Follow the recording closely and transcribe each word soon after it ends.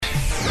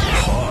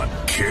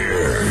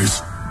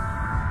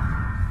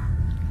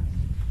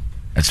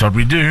That's what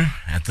we do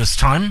at this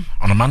time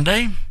on a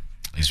Monday,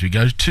 is we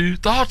go to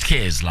the Hot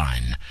Cares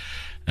line.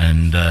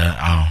 And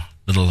our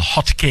little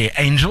Hot Care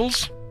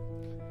angels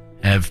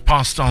have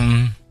passed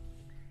on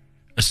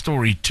a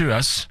story to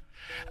us.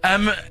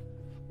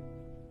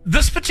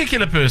 This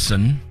particular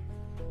person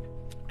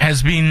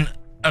has been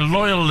a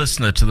loyal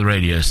listener to the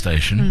radio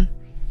station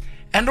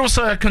and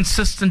also a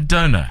consistent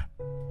donor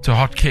to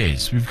Hot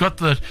Cares. We've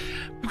got a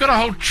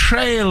whole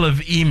trail of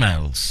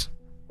emails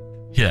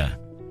here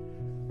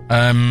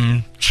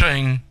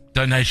showing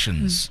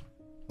donations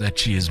that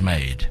she has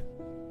made.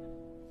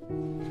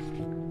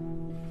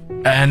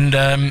 And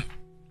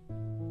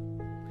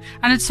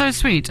it's so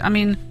sweet. I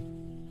mean,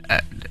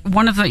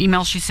 one of the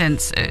emails she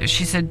sent,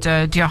 she said,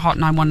 "Dear Hot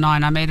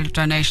 919, I made a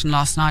donation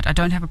last night. I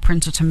don't have a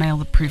printer to mail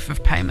the proof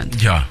of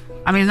payment." Yeah.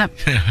 I mean, that...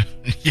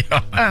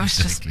 yeah, it was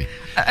exactly.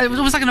 It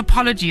was like an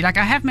apology. Like,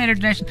 I have made a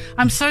donation.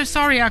 I'm so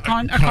sorry, I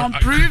can't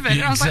prove it.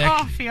 And I was like,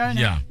 oh, Fiona.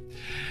 Yeah.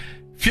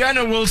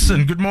 Fiona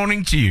Wilson, good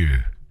morning to you.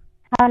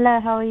 Hello,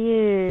 how are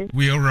you?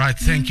 We're all right,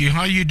 thank you.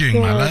 How are you doing,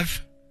 my love?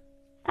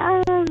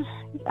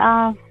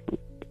 Yeah,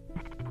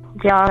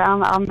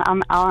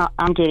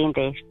 I'm getting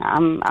there.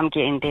 I'm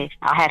getting there.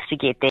 I have to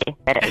get there,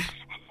 but it's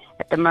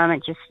at the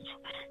moment just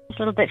a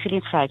little bit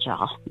feeling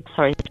fragile.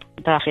 Sorry,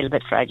 but I feel a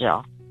bit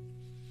fragile.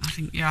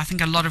 I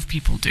think a lot of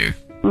people do.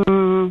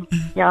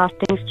 Yeah,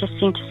 things just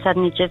seem to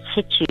suddenly just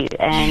hit you,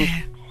 and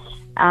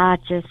I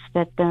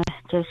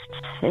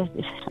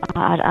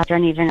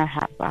don't even know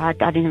how. I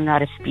don't even know how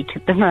to speak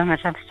at the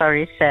moment. I'm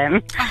sorry,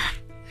 Sam.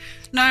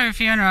 No,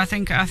 Fiona. I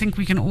think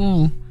we can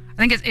all.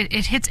 I think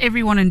it hits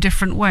everyone in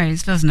different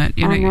ways, doesn't it?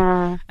 You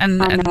know, I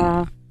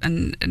know.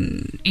 And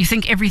you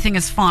think everything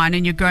is fine,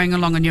 and you're going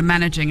along and you're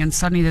managing, and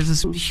suddenly there's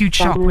this huge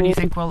shock when you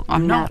think, well,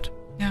 I'm not.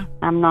 Yeah.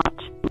 I'm not.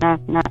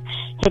 No.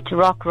 Hit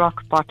rock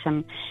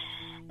bottom.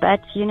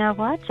 But you know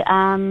what?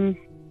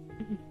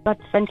 Got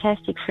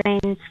fantastic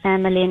friends,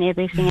 family, and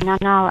everything, and I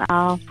know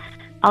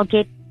I'll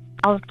get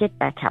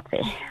back up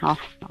there. I'll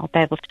be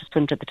able to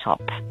swim to the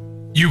top.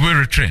 You were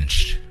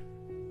retrenched.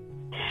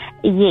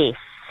 Yes.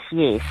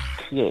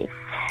 Okay.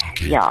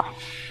 Yeah.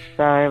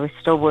 So we're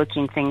still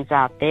working things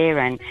out there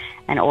and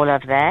all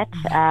of that.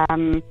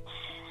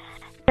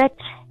 But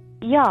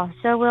yeah,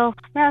 so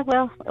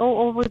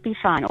all will be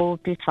fine. All will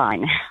be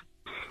fine.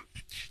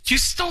 You're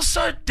still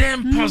so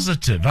damn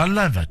positive. I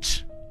love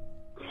it.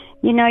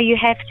 You know, you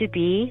have to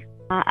be.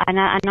 And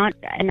I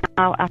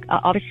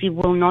obviously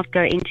will not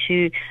go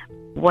into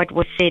what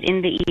was said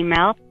in the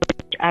email.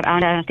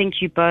 I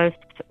think you both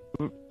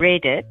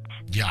read it.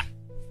 Yeah.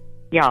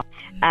 Yeah.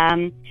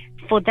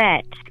 For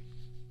that,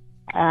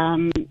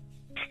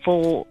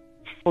 for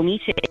me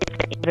to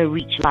ever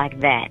reach like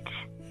that,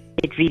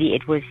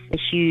 it was a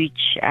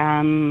huge.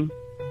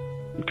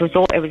 It was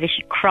a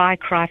huge cry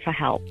for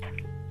help.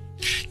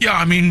 Yeah,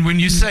 I mean, when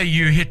you say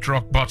you hit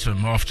rock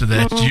bottom after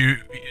that, you,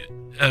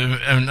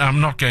 and I'm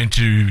not going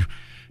to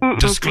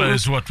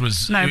disclose what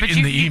was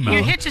in the email.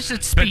 You hit it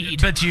at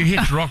speed. But you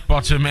hit rock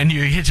bottom and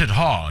you hit it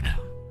hard.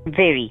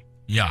 Very.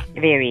 Yeah.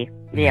 Very.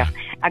 Yeah.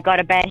 I got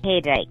a bad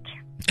headache.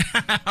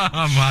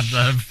 My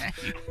love.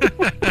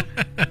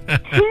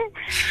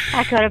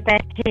 I got a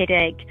bad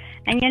headache.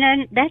 And you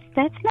know, that's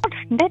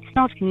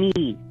not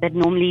me that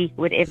normally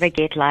would ever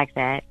get like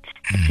that.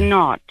 It's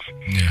not.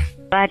 Yeah.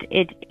 But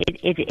it's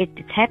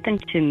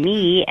happened to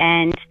me,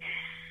 and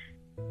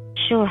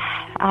sure,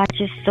 I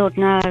just thought,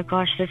 no,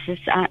 gosh,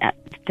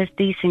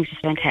 these things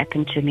just don't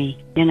happen to me,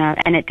 you know,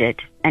 and it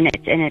did, and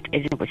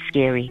it was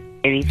scary,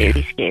 very,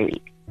 very scary.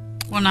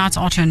 Well, now it's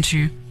our turn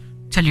to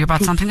tell you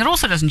about something that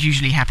also doesn't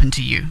usually happen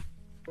to you.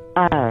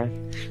 Oh.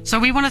 So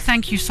we want to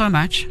thank you so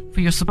much for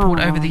your support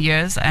over the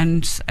years,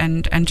 and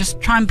just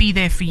try and be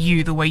there for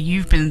you the way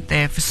you've been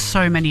there for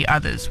so many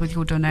others with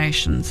your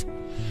donations.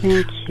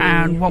 Thank you.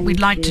 And what we'd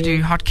like to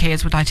do, Hot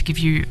Cares would like to give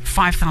you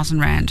 5,000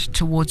 Rand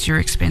towards your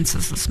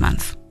expenses this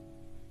month.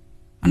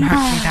 And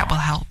hopefully that will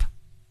help.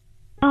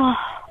 Oh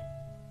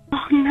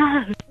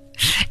no.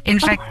 In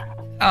fact,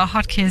 our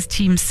Hot Cares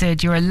team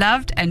said you're a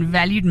loved and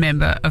valued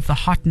member of the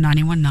Hot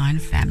 919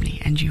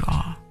 family, and you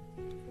are.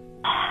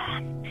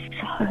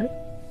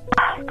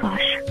 Oh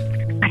gosh,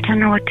 I don't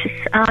know what to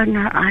say. Oh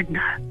no, I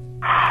know.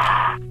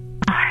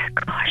 Oh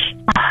gosh.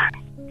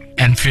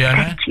 And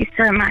Fiona, thank you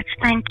so much.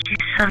 Thank you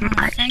so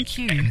much. Thank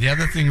you. And the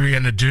other thing we're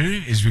going to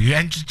do is we're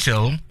going to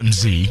tell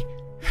Mzee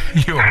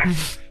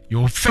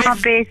your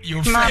favorite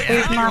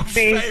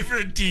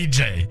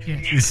DJ.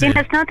 Yes.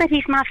 It's not that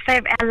he's my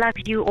favorite. I love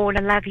you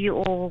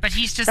all. But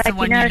he's just the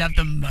one you love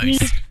the most.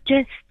 He's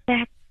just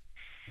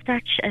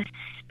such a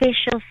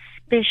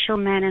special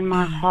man in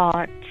my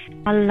heart.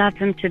 I love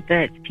him to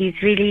bits. He's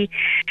really,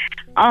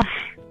 I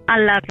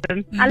love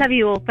him. I love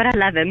you all, but I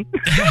love him.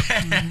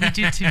 We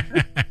do too.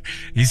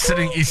 He's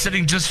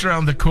sitting just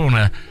around the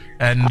corner,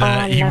 and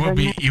he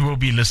will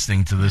be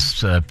listening to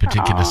this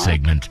particular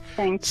segment.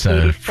 Thank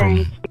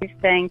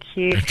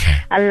you. Okay.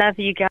 I love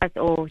you guys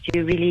all.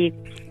 You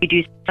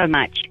do so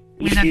much.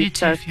 We love you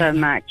too. So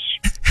much.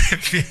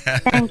 Yeah.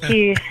 Thank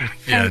you.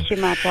 Yeah. Thank you,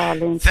 my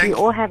darlings. Thank- You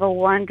all have a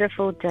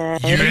wonderful day.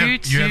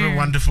 You have a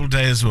wonderful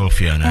day as well,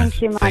 Fiona.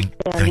 Thank you, my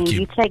darling. Thank you.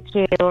 You take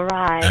care, all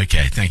right?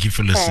 Okay, thank you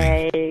for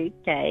listening.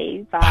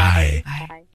 Okay, Bye. bye. Bye.